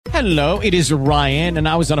Hello, it is Ryan, and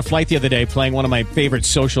I was on a flight the other day playing one of my favorite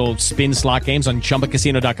social spin slot games on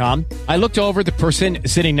ChumbaCasino.com. I looked over at the person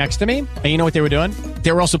sitting next to me, and you know what they were doing?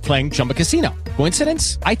 They were also playing Chumba Casino.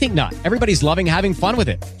 Coincidence? I think not. Everybody's loving having fun with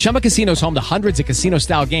it. Chumba Casino is home to hundreds of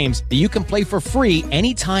casino-style games that you can play for free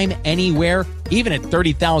anytime, anywhere, even at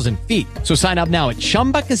 30,000 feet. So sign up now at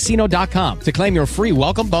ChumbaCasino.com to claim your free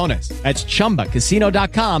welcome bonus. That's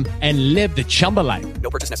ChumbaCasino.com and live the Chumba life.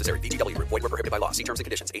 No purchase necessary. VGW. Void were prohibited by law. See terms and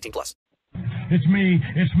conditions. 18+. It's me.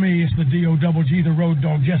 It's the D-O-double-G, the road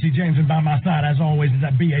dog, Jesse James, and by my side, as always, is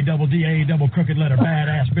that B-A-double-D-A double crooked letter,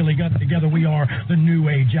 badass Billy Gunn. Together we are the New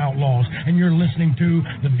Age Outlaws, and you're listening to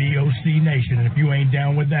the VOC Nation. And if you ain't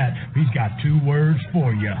down with that, he's got two words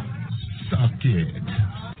for you. Suck it.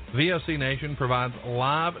 VOC Nation provides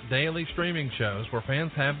live daily streaming shows where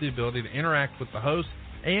fans have the ability to interact with the hosts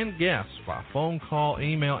and guests by phone call,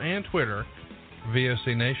 email, and Twitter.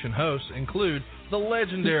 VOC Nation hosts include the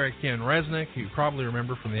legendary Ken Resnick, who you probably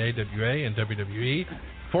remember from the AWA and WWE,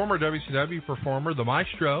 former WCW performer The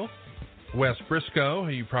Maestro, Wes Briscoe, who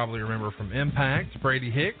you probably remember from Impact,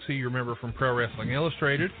 Brady Hicks, who you remember from Pro Wrestling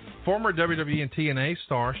Illustrated, former WWE and TNA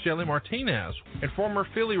star Shelly Martinez, and former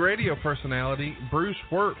Philly radio personality Bruce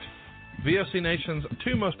Wirt. VOC Nation's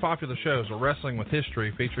two most popular shows are Wrestling with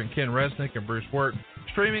History, featuring Ken Resnick and Bruce Wirt,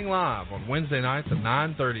 streaming live on Wednesday nights at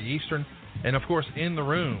 9:30 Eastern, and of course In the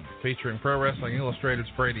Room, featuring Pro Wrestling Illustrated's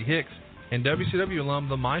Brady Hicks and WCW alum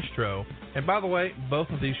The Maestro. And by the way, both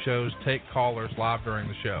of these shows take callers live during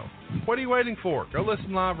the show. What are you waiting for? Go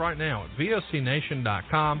listen live right now at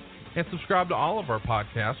VOCNation.com and subscribe to all of our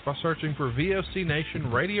podcasts by searching for VOC Nation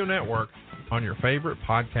Radio Network on your favorite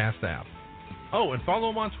podcast app. Oh, and follow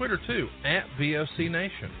them on Twitter too, at VOC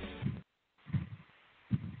Nation.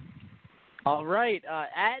 All right,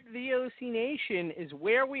 at VOC Nation is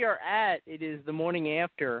where we are at. It is the morning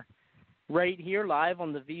after, right here live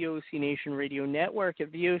on the VOC Nation Radio Network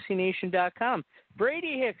at VOCNation.com.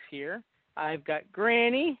 Brady Hicks here. I've got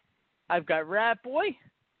Granny. I've got Rat Boy.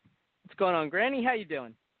 What's going on, Granny? How you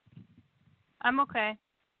doing? I'm okay.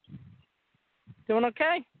 Doing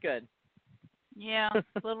okay? Good. Yeah, a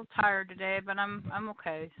little tired today, but I'm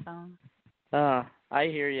okay. So. I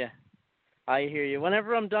hear you. I hear you.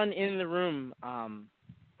 Whenever I'm done in the room, I'm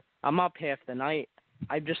up half the night.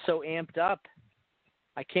 I'm just so amped up.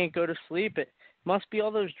 I can't go to sleep. It must be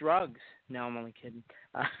all those drugs. No, I'm only kidding.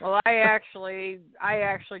 Well, I actually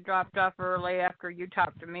dropped off early after you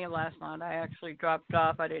talked to me last night. I actually dropped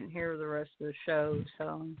off. I didn't hear the rest of the show,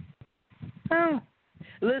 so. Oh.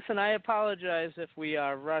 Listen, I apologize if we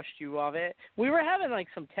rushed you off. We were having like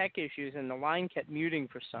some tech issues, and the line kept muting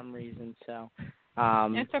for some reason. So.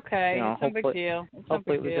 It's okay. You know, it's no big deal.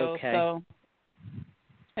 Hopefully it was okay. So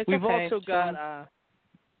it's We've okay. also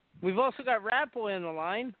got Rat Boy on the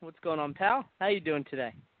line. What's going on, pal? How you doing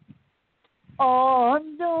today? Oh,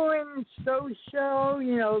 I'm doing so,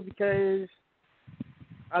 because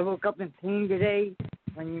I woke up in pain today.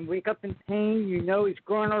 When you wake up in pain, you know it's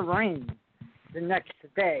going to rain the next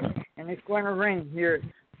day, and it's going to rain here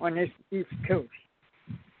on this East Coast.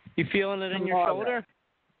 You feeling it in your shoulder?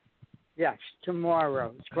 Yes,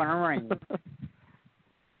 tomorrow. It's going to rain.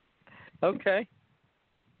 Okay.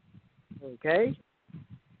 Okay?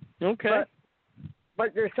 Okay.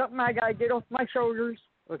 But there's something I got to get off my shoulders,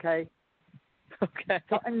 okay? Okay.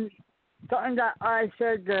 Something that I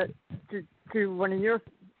said to one of your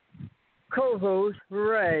co-hosts,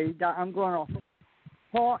 Ray, that I'm going to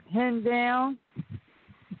haunt him down.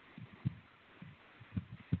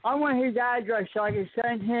 I want his address so I can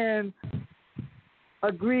send him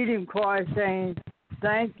a greeting card saying,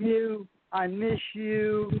 thank you, I miss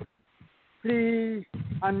you, please,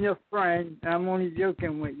 I'm your friend, and I'm only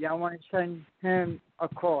joking with you. I want to send him a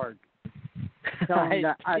card telling him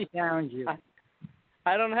that I found you.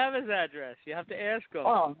 I don't have his address. You have to ask him.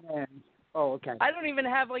 Oh, man. Oh, okay. I don't even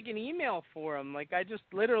have, like, an email for him. Like, I just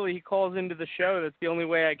literally, he calls into the show. That's the only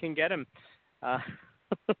way I can get him. That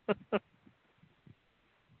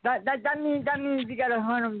means you got to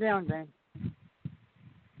hunt him down, then.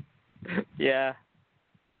 Yeah,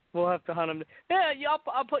 we'll have to hunt him. Yeah,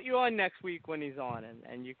 I'll put you on next week when he's on,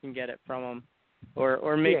 and you can get it from him,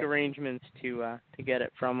 or make arrangements to get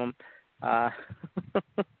it from him. Yeah,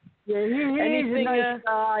 he is a nice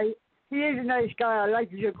guy. He is a nice guy. I like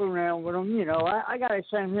to joke around with him. I gotta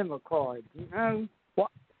send him a card. Well,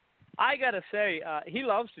 I gotta say, he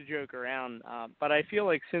loves to joke around, but I feel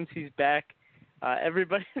like since he's back,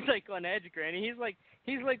 everybody's like on edge. Granny,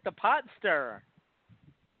 he's like the pot stirrer.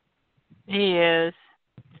 He is.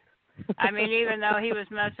 I mean, even though he was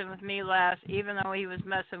messing with me last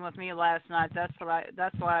night, that's why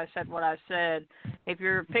I said what I said. If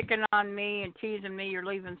you're picking on me and teasing me, you're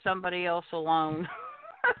leaving somebody else alone.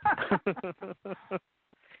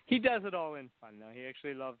 He does it all in fun, though. He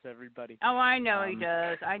actually loves everybody. Oh, I know he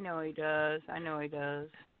does. I know he does.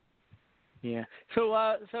 Yeah.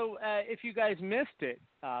 So if you guys missed it,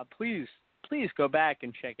 please go back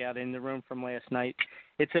and check out In the Room from last night.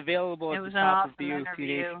 It's available at the top of VOC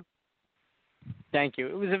Nation. Thank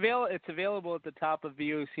you. It's available at the top of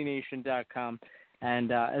VOCNation.com,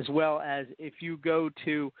 and as well as if you go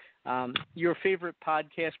to your favorite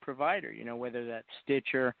podcast provider, whether that's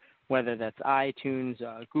Stitcher, whether that's iTunes,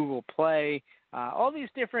 Google Play, all these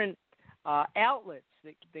different outlets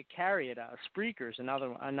that carry it, Spreaker's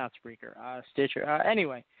another one, not Spreaker, Stitcher.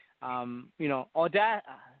 Anyway, not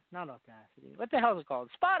Audacity. What the hell is it called?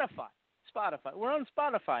 Spotify. We're on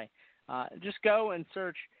Spotify. Just go and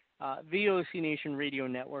search VOC Nation Radio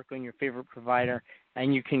Network on your favorite provider,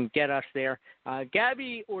 and you can get us there.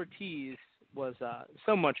 Gabby Ortiz was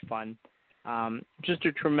so much fun. Just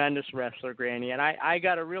a tremendous wrestler, Granny, and I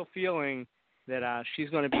got a real feeling that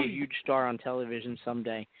she's going to be a huge star on television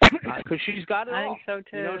someday because she's got it all. I think so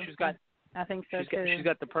too. I think so too. She's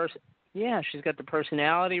got the she's got the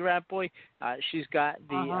personality, Rat Boy. She's got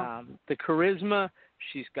the charisma.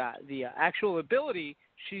 She's got the actual ability.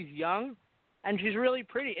 She's young, and she's really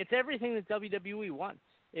pretty. It's everything that WWE wants.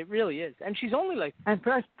 It really is. And she's only like... And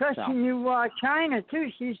plus she knew China, too.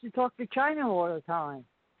 She used to talk to China all the time.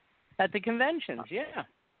 At the conventions, yeah.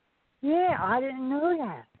 Yeah, I didn't know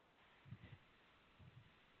that.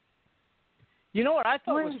 You know what I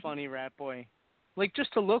thought was funny, Rat Boy? Like,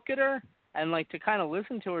 just to look at her and, like, to kind of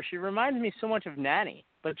listen to her, she reminds me so much of Nanny,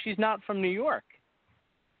 but she's not from New York.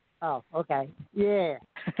 Oh, okay. Yeah.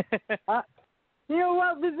 You know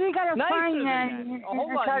what? We got to find Nanny and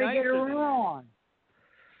try to get her on.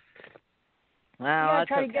 Wow, that's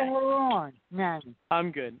try okay. to get her on, Nanny.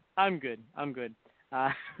 I'm good.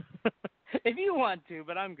 If you want to,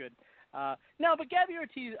 but I'm good. No, but Gabby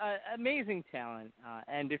Ortiz, amazing talent.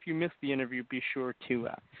 And if you missed the interview, be sure to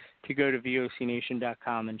go to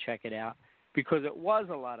VOCNation.com and check it out because it was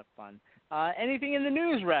a lot of fun. Anything in the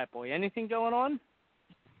news, Rat Boy? Anything going on?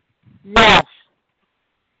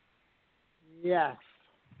 Yes.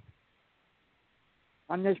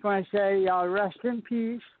 I'm just going to say rest in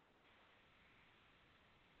peace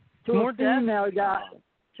to a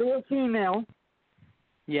female.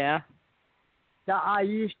 Yeah. That I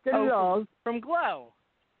used to love. From Glow.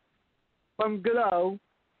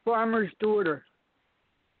 Farmer's daughter.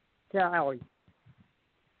 Callie.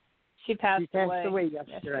 She passed away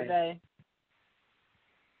yesterday.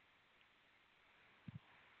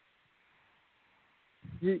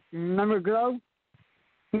 You remember Glow?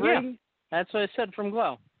 Yeah. Brady? That's what I said, from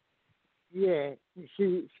Glow. Yeah.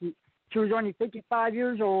 She was only 55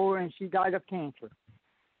 years old and she died of cancer.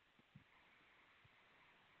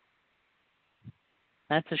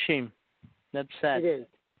 That's a shame. That's sad. It is.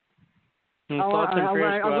 Thoughts and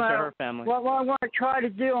prayers go out to her family. What I want to try to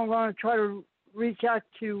do, I'm going to try to reach out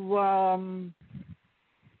to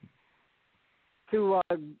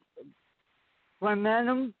Glenn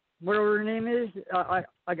Manham, whatever her name is. I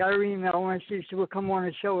got her email. I want to see if she will come on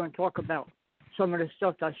the show and talk about some of the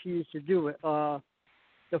stuff that she used to do with the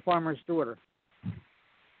farmer's daughter.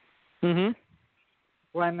 Mhm.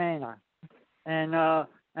 Glenn Manham, and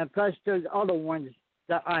plus there's other ones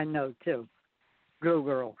that I know too, Glow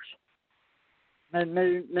Girls. And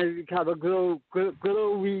maybe we have a glow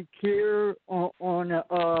week here on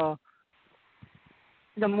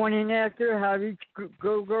the morning after. Have each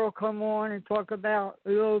Glow Girl come on and talk about a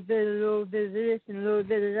little bit of this and a little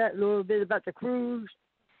bit of that, a little bit about the cruise.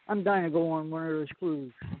 I'm dying to go on one of those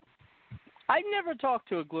cruises. I've never talked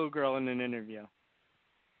to a Glow Girl in an interview.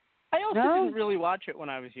 I also didn't really watch it when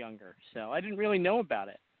I was younger, so I didn't really know about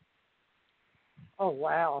it. Oh,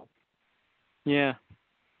 wow. Yeah.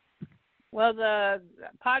 Well, the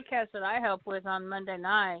podcast that I help with on Monday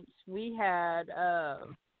nights, we had, I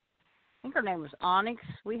think her name was Onyx.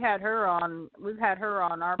 We've had her on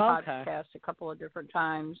our podcast a couple of different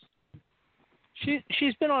times.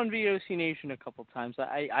 She's been on VOC Nation a couple times.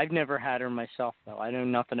 I've never had her myself, though. I know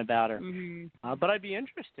nothing about her. Mm-hmm. But I'd be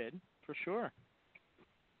interested, for sure.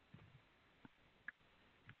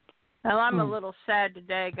 Well, I'm a little sad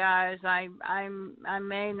today, guys. I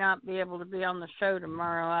may not be able to be on the show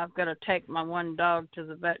tomorrow. I've got to take my one dog to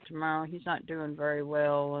the vet tomorrow. He's not doing very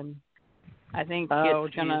well, and I think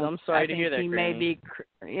it's gonna. I'm sorry to hear that. He may be.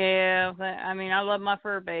 Yeah, I mean, I love my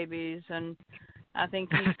fur babies, and I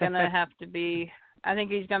think he's gonna have to be I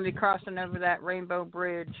think he's going to be crossing over that Rainbow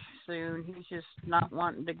Bridge soon. He's just not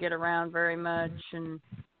wanting to get around very much, and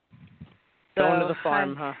going to the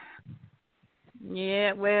farm, huh?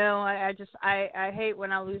 Yeah, well, I hate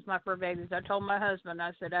when I lose my fur babies. I told my husband,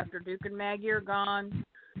 I said, after Duke and Maggie are gone,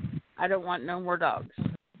 I don't want no more dogs.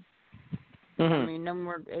 Mm-hmm. I mean, no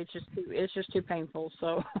more. It's just too painful.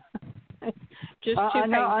 So, just too I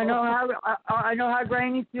know, painful. I know how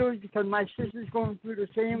Granny feels because my sister's going through the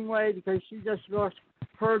same way because she just lost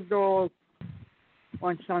her dog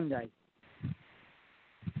on Sunday.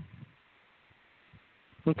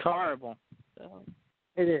 It's horrible.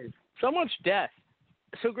 It is. So much death.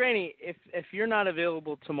 So, Granny, if you're not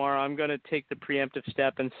available tomorrow, I'm going to take the preemptive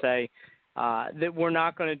step and say that we're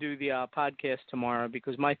not going to do the podcast tomorrow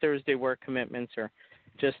because my Thursday work commitments are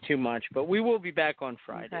just too much. But we will be back on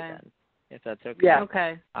Friday then, if that's okay. Yeah.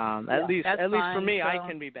 Okay. At least for me, so. I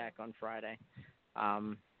can be back on Friday.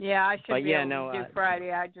 Yeah, I should be able to do no,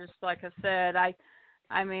 Friday. I just, like I said,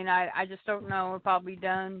 I mean, I just don't know if I'll be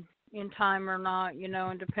done in time or not,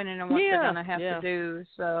 and depending on what they're going to have to do.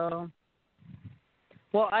 So,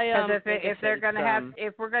 well, if they're going to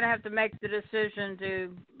if we're going to have to make the decision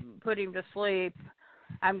to put him to sleep,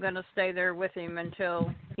 I'm going to stay there with him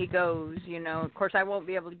until he goes. Of course, I won't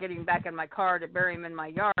be able to get him back in my car to bury him in my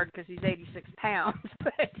yard because he's 86 pounds.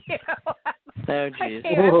 But oh geez,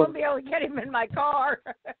 I won't be able to get him in my car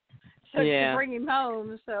to bring him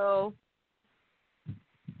home. So.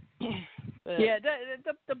 Yeah,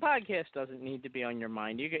 the podcast doesn't need to be on your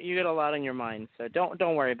mind. You get a lot on your mind, so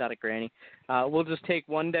don't worry about it, Granny. We'll just take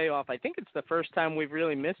one day off. I think it's the first time we've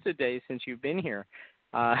really missed a day since you've been here.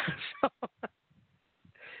 So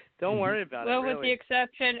don't worry about it. Well, really. with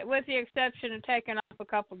the exception of taking off a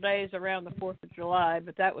couple of days around the 4th of July,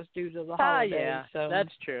 but that was due to the holidays. Yeah, so.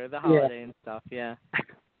 That's true. The holiday and stuff. Yeah,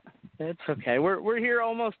 it's okay. We're here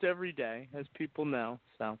almost every day, as people know.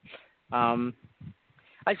 So.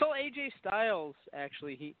 I saw AJ Styles,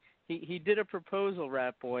 actually. He did a proposal,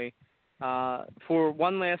 Rat Boy, for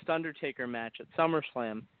one last Undertaker match at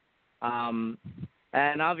SummerSlam.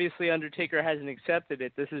 And obviously Undertaker hasn't accepted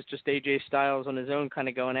it. This is just AJ Styles on his own kind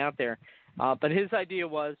of going out there. But his idea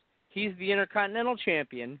was he's the Intercontinental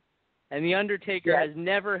Champion, and the Undertaker has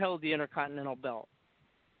never held the Intercontinental belt.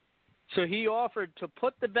 So he offered to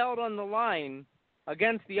put the belt on the line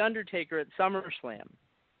against the Undertaker at SummerSlam.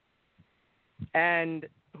 And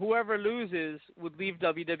whoever loses would leave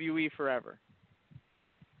WWE forever.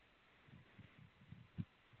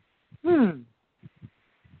 Let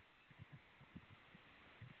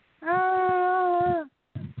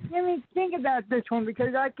me think about this one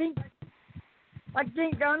because I think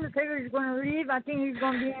the Undertaker is going to leave. I think he's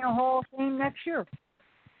going to be in a Hall of Fame next year.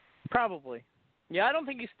 Probably. Yeah, I don't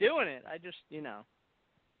think he's doing it. I just, Yeah,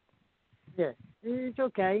 it's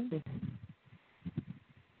okay.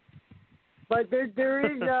 But there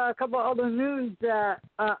is a couple other news that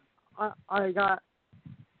I got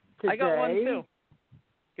today. I got one too.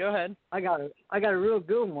 Go ahead. I got a real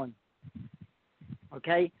good one.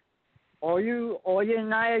 Okay, all you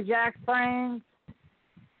Nia Jax fans,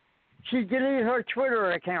 she deleted her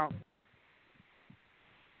Twitter account.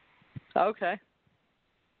 Okay.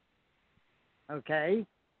 Okay.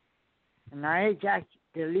 Nia Jax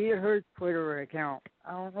deleted her Twitter account.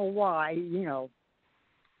 I don't know why.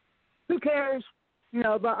 Who cares?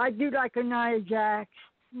 But I do like a Nia Jax,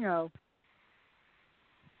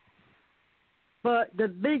 But the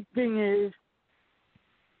big thing is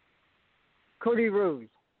Cody Rhodes,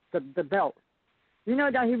 the belt. You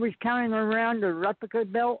know that he was carrying around the replica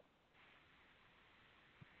belt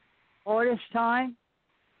all this time?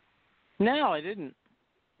 No, I didn't.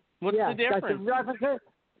 What's the difference? That's a replica.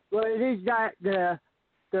 Well, it is that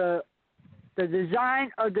the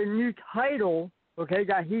design of the new title, okay,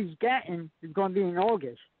 that he's getting is going to be in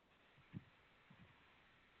August.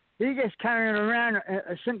 He's just carrying around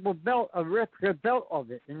a simple belt, a replica belt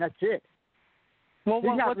of it, and that's it. Well,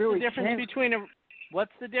 what's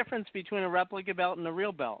the difference between a replica belt and a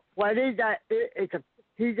real belt? Well, it is that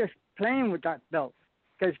he's just playing with that belt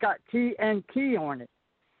because it's got TNT on it.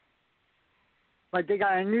 But they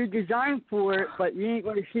got a new design for it, but you ain't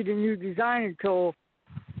going to see the new design until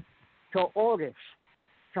August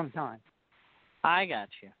sometime. I got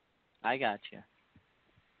you.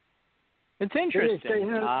 It's interesting.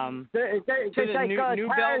 New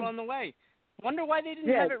belt on the way. Wonder why they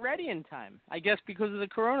didn't have it ready in time. I guess because of the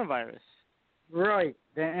coronavirus. Right.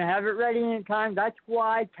 They didn't have it ready in time. That's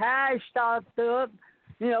why Taz stopped up.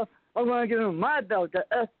 I'm going to give him my belt,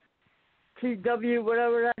 the FTW,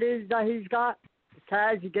 whatever that is that he's got.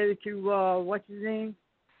 Taz, you gave it to, what's his name?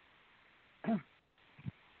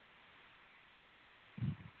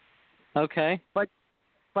 Okay. But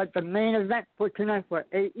the main event for tonight for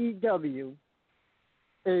AEW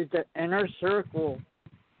is the Inner Circle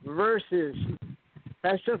versus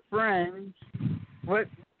Best of Friends with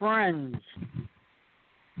Friends.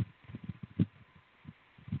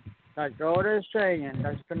 That's all they're saying.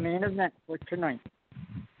 That's the main event for tonight.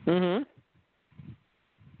 Mhm.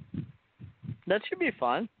 That should be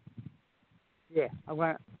fun. Yeah,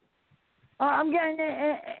 I'm getting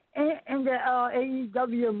into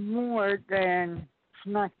AEW more than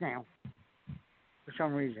SmackDown for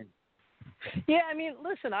some reason. Yeah, I mean,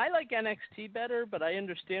 listen, I like NXT better, but I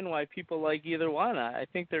understand why people like either one. I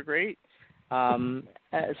think they're great. So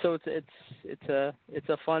it's a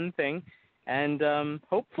fun thing, and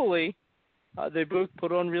hopefully they both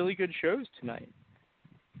put on really good shows tonight.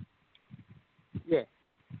 Yeah.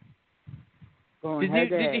 Did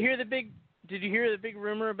you hear the big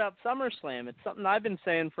rumor about SummerSlam? It's something I've been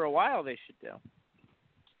saying for a while they should do.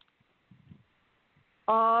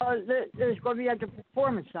 There's going to be at the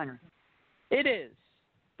Performance Center. It is,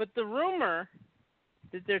 but the rumor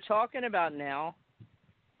that they're talking about now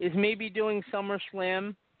is maybe doing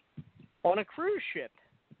SummerSlam on a cruise ship.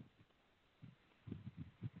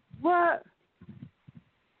 What?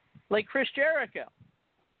 Like Chris Jericho.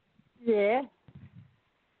 Yeah.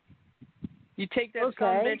 You take that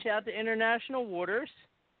son of a bitch out to international waters,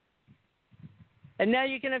 and now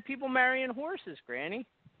you can have people marrying horses, Granny.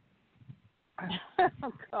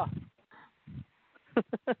 Oh, God.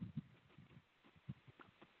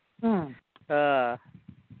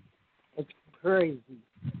 It's crazy.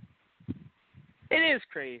 It is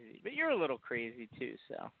crazy, but you're a little crazy too,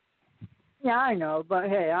 so. Yeah, I know, but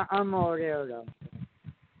hey, I'm all there though.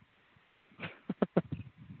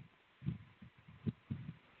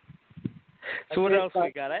 So what else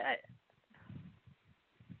we got?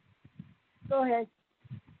 Go ahead.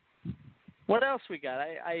 What else we got?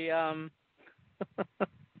 I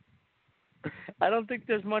don't think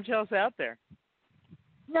there's much else out there.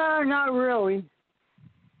 No, not really.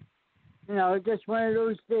 Just one of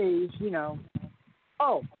those days,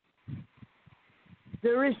 Oh,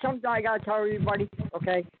 there is something I gotta tell everybody,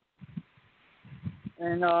 okay?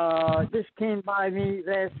 And this came by me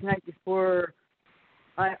last night before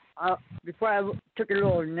I took a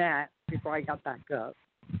little nap before I got back up.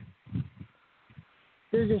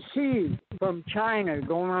 There's a seed from China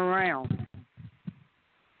going around.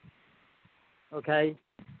 Okay?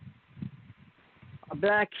 A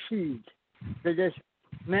black seed. They're just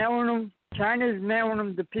mailing them. China's mailing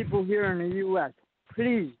them to people here in the U.S.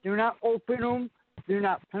 Please, do not open them. Do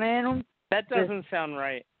not plant them. That doesn't sound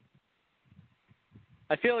right.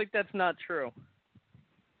 I feel like that's not true.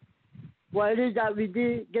 Well, it is that we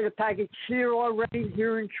did get a package here already,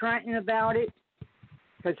 here in Trenton about it,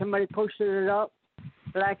 because somebody posted it up.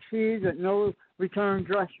 Black seeds with no return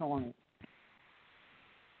address on it.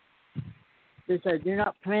 They said, do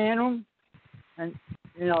not plant them, and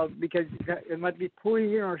because it might be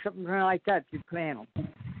poison or something like that if you plant them.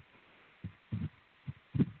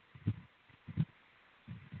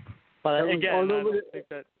 But again, I don't think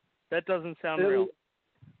that doesn't sound real.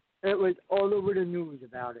 It was all over the news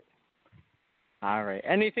about it. All right.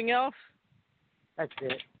 Anything else? That's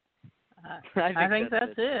it. I think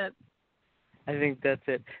that's it. I think that's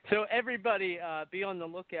it. So everybody, be on the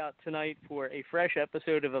lookout tonight for a fresh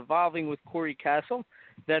episode of Evolving with Corey Castle.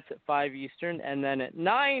 That's at 5 Eastern. And then at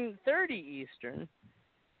 9:30 Eastern,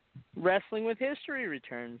 Wrestling with History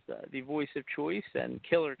returns. The voice of choice and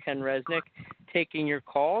Killer Ken Resnick taking your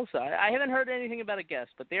calls. I haven't heard anything about a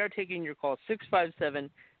guest, but they are taking your calls, 657-383-1666.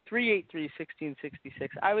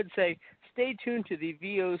 I would say stay tuned to the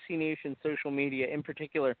VOC Nation social media, in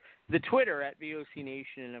particular the Twitter at VOC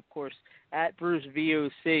Nation, and of course at Bruce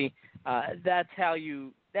VOC. That's how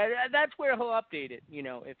you. That's where he'll update it.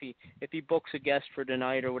 If he books a guest for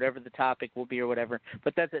tonight or whatever the topic will be or whatever.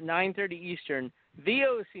 But that's at 9:30 Eastern.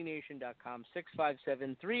 VOCNation.com.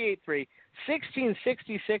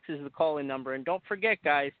 657-383-1666 is the call-in number. And don't forget,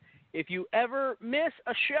 guys, if you ever miss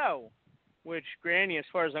a show, which, Granny, as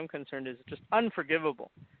far as I'm concerned, is just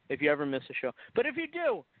unforgivable if you ever miss a show. But if you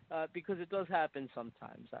do, because it does happen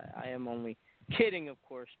sometimes, I am only kidding, of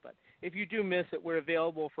course, but if you do miss it, we're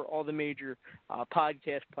available for all the major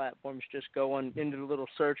podcast platforms. Just go into the little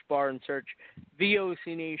search bar and search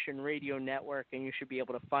VOC Nation Radio Network, and you should be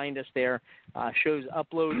able to find us there. Shows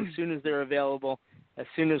upload as soon as they're available, as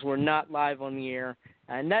soon as we're not live on the air.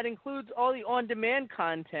 And that includes all the on-demand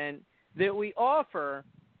content that we offer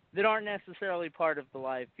that aren't necessarily part of the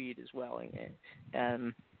live feed as well.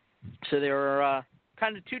 So there are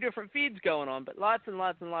kind of two different feeds going on, but lots and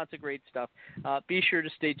lots and lots of great stuff. Be sure to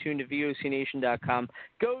stay tuned to VOCNation.com.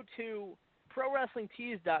 Go to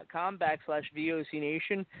ProWrestlingTees.com/VOC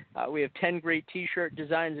Nation. We have 10 great T-shirt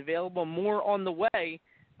designs available. More on the way.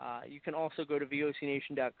 You can also go to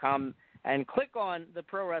VOCNation.com and click on the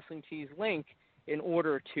Pro Wrestling Tees link in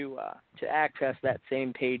order to access that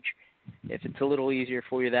same page, if it's a little easier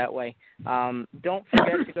for you that way. Don't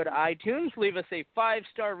forget to go to iTunes, leave us a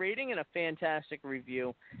 5-star rating and a fantastic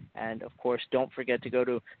review. And, of course, don't forget to go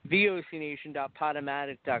to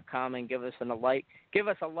vocnation.podomatic.com and give us a like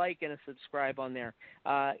and a subscribe on there.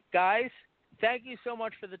 Guys, thank you so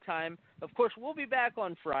much for the time. Of course, we'll be back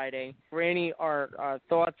on Friday. Randy, our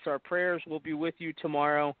thoughts, our prayers will be with you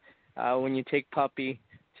tomorrow when you take Puppy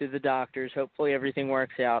to the doctors. Hopefully everything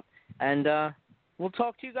works out. And we'll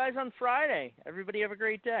talk to you guys on Friday. Everybody have a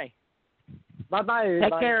great day. Bye-bye.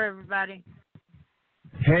 Take care, everybody.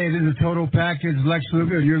 Hey, this is Total Package, Lex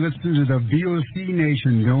Luger, and you're listening to the VOC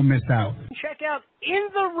Nation. Don't miss out. Check out In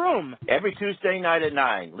the Room every Tuesday night at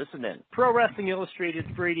 9. Listen in. Pro Wrestling Illustrated's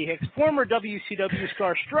Brady Hicks, former WCW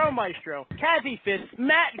star Stro Maestro, Kathy Fitz,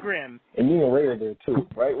 Matt Grimm. And you and Ray are there too,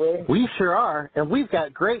 right, Ray? We sure are, and we've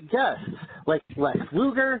got great guests like Lex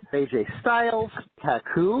Luger, AJ Styles,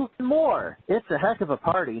 Haku, and more. It's a heck of a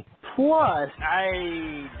party. Plus,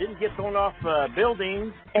 I didn't get thrown off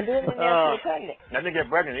buildings. And then I didn't get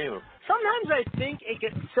pregnant either. Sometimes I think it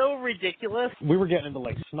gets so ridiculous. We were getting into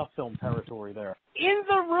like snuff film territory there. In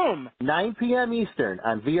the Room. 9 p.m. Eastern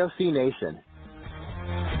on VOC Nation.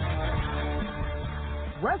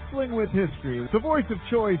 Wrestling with History, the voice of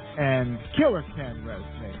choice, and Killer Ken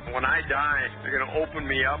Resnick. When I die, they're going to open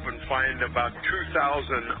me up and find about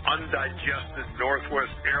 2,000 undigested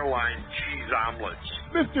Northwest Airlines cheese omelets.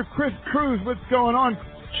 Mr. Chris Cruz, what's going on?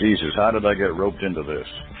 Jesus, how did I get roped into this?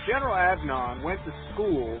 General Adnan went to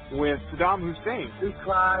school with Saddam Hussein. He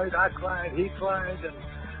cried, I cried, he cried, and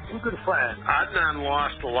we're good friends. Adnan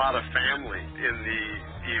lost a lot of family in the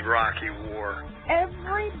Iraqi war.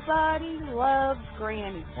 Everybody loves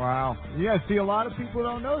Granny. Wow. Yeah, see, a lot of people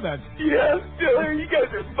don't know that. Yes, Billy, you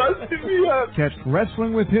guys are busting me up. Catch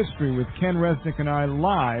Wrestling with History with Ken Resnick and I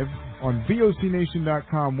live on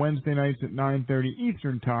VOCNation.com Wednesday nights at 9:30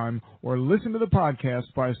 Eastern Time, or listen to the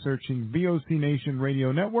podcast by searching VOC Nation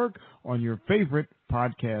Radio Network on your favorite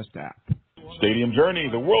podcast app. Stadium Journey,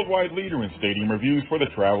 the worldwide leader in stadium reviews for the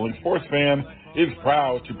traveling sports fan, is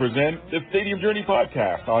proud to present the Stadium Journey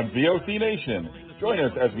podcast on VOC Nation. Join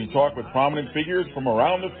us as we talk with prominent figures from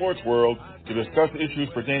around the sports world to discuss issues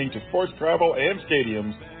pertaining to sports travel and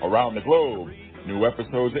stadiums around the globe. New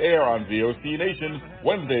episodes air on VOC Nation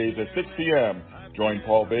Wednesdays at 6 p.m. Join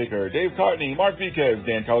Paul Baker, Dave Courtney, Mark Viquez,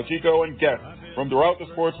 Dan Calachico, and guests from throughout the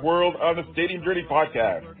sports world on the Stadium Journey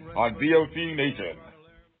podcast on VOC Nation.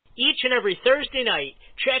 Each and every Thursday night,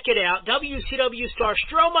 check it out, WCW star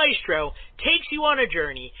Stro Maestro takes you on a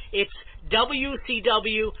journey. It's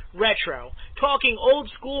WCW Retro, talking old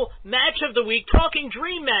school match of the week, talking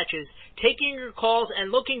dream matches, taking your calls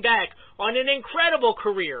and looking back on an incredible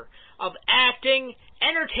career of acting,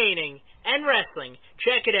 entertaining, and wrestling.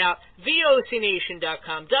 Check it out,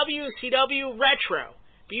 VOCNation.com, WCW Retro.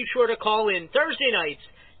 Be sure to call in Thursday nights,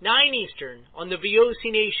 9 Eastern, on the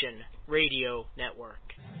VOC Nation Radio Network.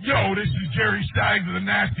 Yo, this is Jerry Stein of the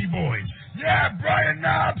Nasty Boys. Yeah, Brian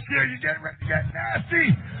Knobs here. You getting ready to get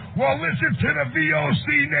nasty? Well, listen to the VOC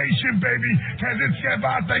Nation, baby, because it's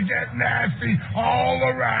about to get nasty all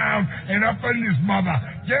around and up in this mother.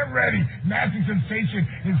 Get ready. Nasty Sensation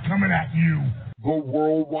is coming at you. The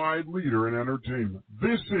worldwide leader in entertainment.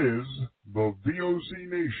 This is the VOC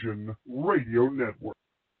Nation Radio Network.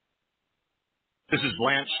 This is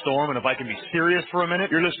Lance Storm, and if I can be serious for a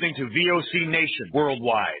minute, you're listening to VOC Nation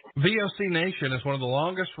worldwide. VOC Nation is one of the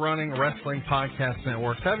longest-running wrestling podcast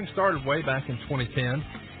networks, having started way back in 2010.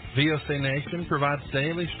 VOC Nation provides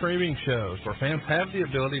daily streaming shows where fans have the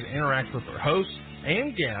ability to interact with their hosts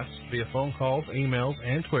and guests via phone calls, emails,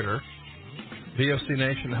 and Twitter. VOC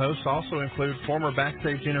Nation hosts also include former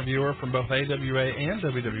backstage interviewer from both AWA and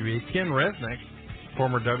WWE, Ken Resnick,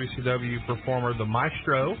 former WCW performer The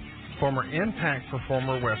Maestro, former Impact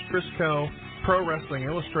performer Wes Briscoe, Pro Wrestling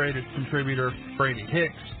Illustrated contributor Brady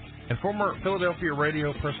Hicks, and former Philadelphia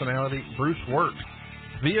radio personality Bruce Wirt.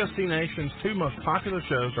 VOC Nation's two most popular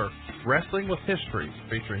shows are Wrestling with History,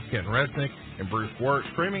 featuring Ken Resnick and Bruce Wirt,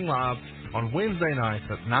 streaming live on Wednesday nights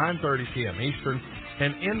at 9:30 p.m. Eastern,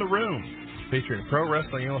 and In the Room, featuring Pro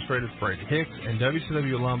Wrestling Illustrated's Brady Hicks and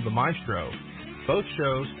WCW alum The Maestro. Both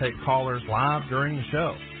shows take callers live during the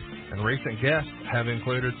show, and recent guests have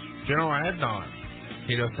included General Adnan,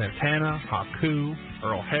 Tito Santana, Haku,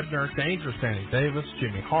 Earl Hebner, Dangerous Danny Davis,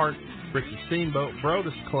 Jimmy Hart, Ricky Steamboat,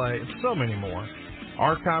 Brodus Clay, and so many more.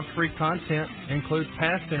 Archive-free content includes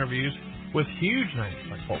past interviews with huge names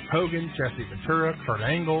like Hulk Hogan, Jesse Ventura, Kurt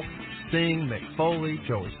Angle, Sting, Mick Foley,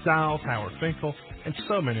 Joey Styles, Howard Finkel, and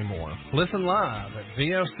so many more. Listen live at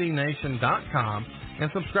VOCNation.com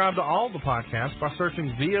and subscribe to all the podcasts by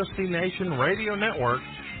searching VOC Nation Radio Network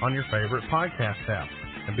on your favorite podcast app.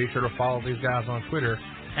 And be sure to follow these guys on Twitter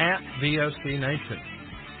at VOC Nation.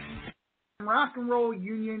 Rock and Roll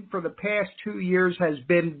Union for the past 2 years has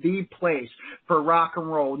been the place for rock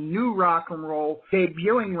and roll, new rock and roll,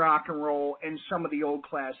 debuting rock and roll, and some of the old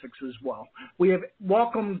classics as well. We have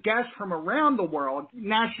welcomed guests from around the world,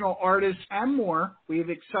 national artists, and more. We have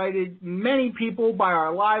excited many people by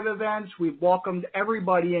our live events. We've welcomed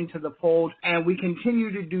everybody into the fold, and we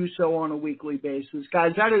continue to do so on a weekly basis.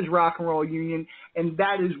 Guys, that is Rock and Roll Union, and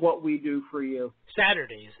that is what we do for you.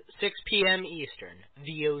 Saturdays, 6 p.m. Eastern,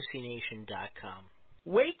 VOCNation.com.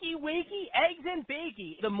 Wakey, wakey, eggs and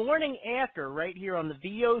bakey. The morning after, right here on the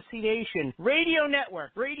VOC Nation Radio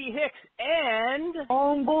Network. Brady Hicks and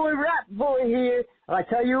Homeboy Rap Boy here. I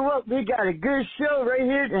tell you what, we got a good show right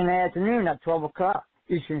here in the afternoon at 12 o'clock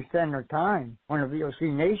Eastern Standard Time on the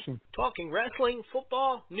VOC Nation. Talking wrestling,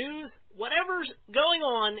 football, news, whatever's going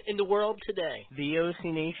on in the world today.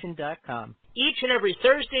 VOCNation.com. Each and every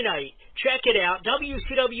Thursday night, check it out.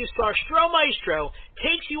 WCW star Stro Maestro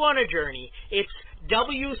takes you on a journey. It's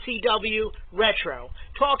WCW Retro.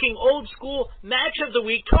 Talking old school match of the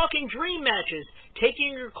week, talking dream matches,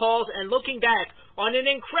 taking your calls and looking back on an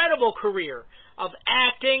incredible career of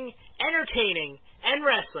acting, entertaining, and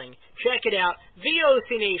wrestling. Check it out.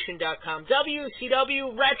 VOCNation.com.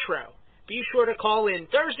 WCW Retro. Be sure to call in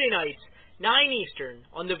Thursday nights, 9 Eastern,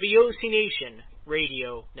 on the VOC Nation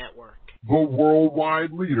Radio Network. The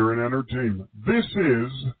worldwide leader in entertainment. This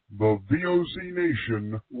is the VOC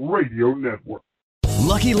Nation Radio Network.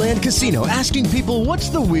 Lucky Land Casino, asking people, what's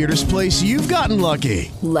the weirdest place you've gotten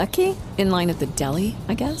lucky? Lucky? In line at the deli,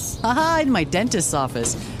 I guess? Aha, in my dentist's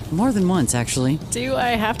office. More than once, actually. Do I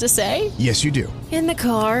have to say? Yes, you do. In the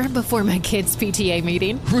car before my kids' PTA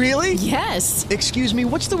meeting. Really? Yes. Excuse me,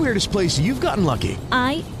 what's the weirdest place you've gotten lucky?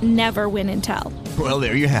 I never win and tell. Well,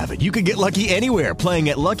 there you have it. You can get lucky anywhere, playing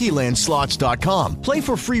at LuckyLandSlots.com. Play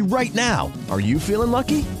for free right now. Are you feeling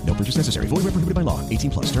lucky? No purchase necessary. Void where prohibited by law.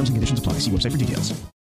 18+. Terms and conditions apply. See website for details.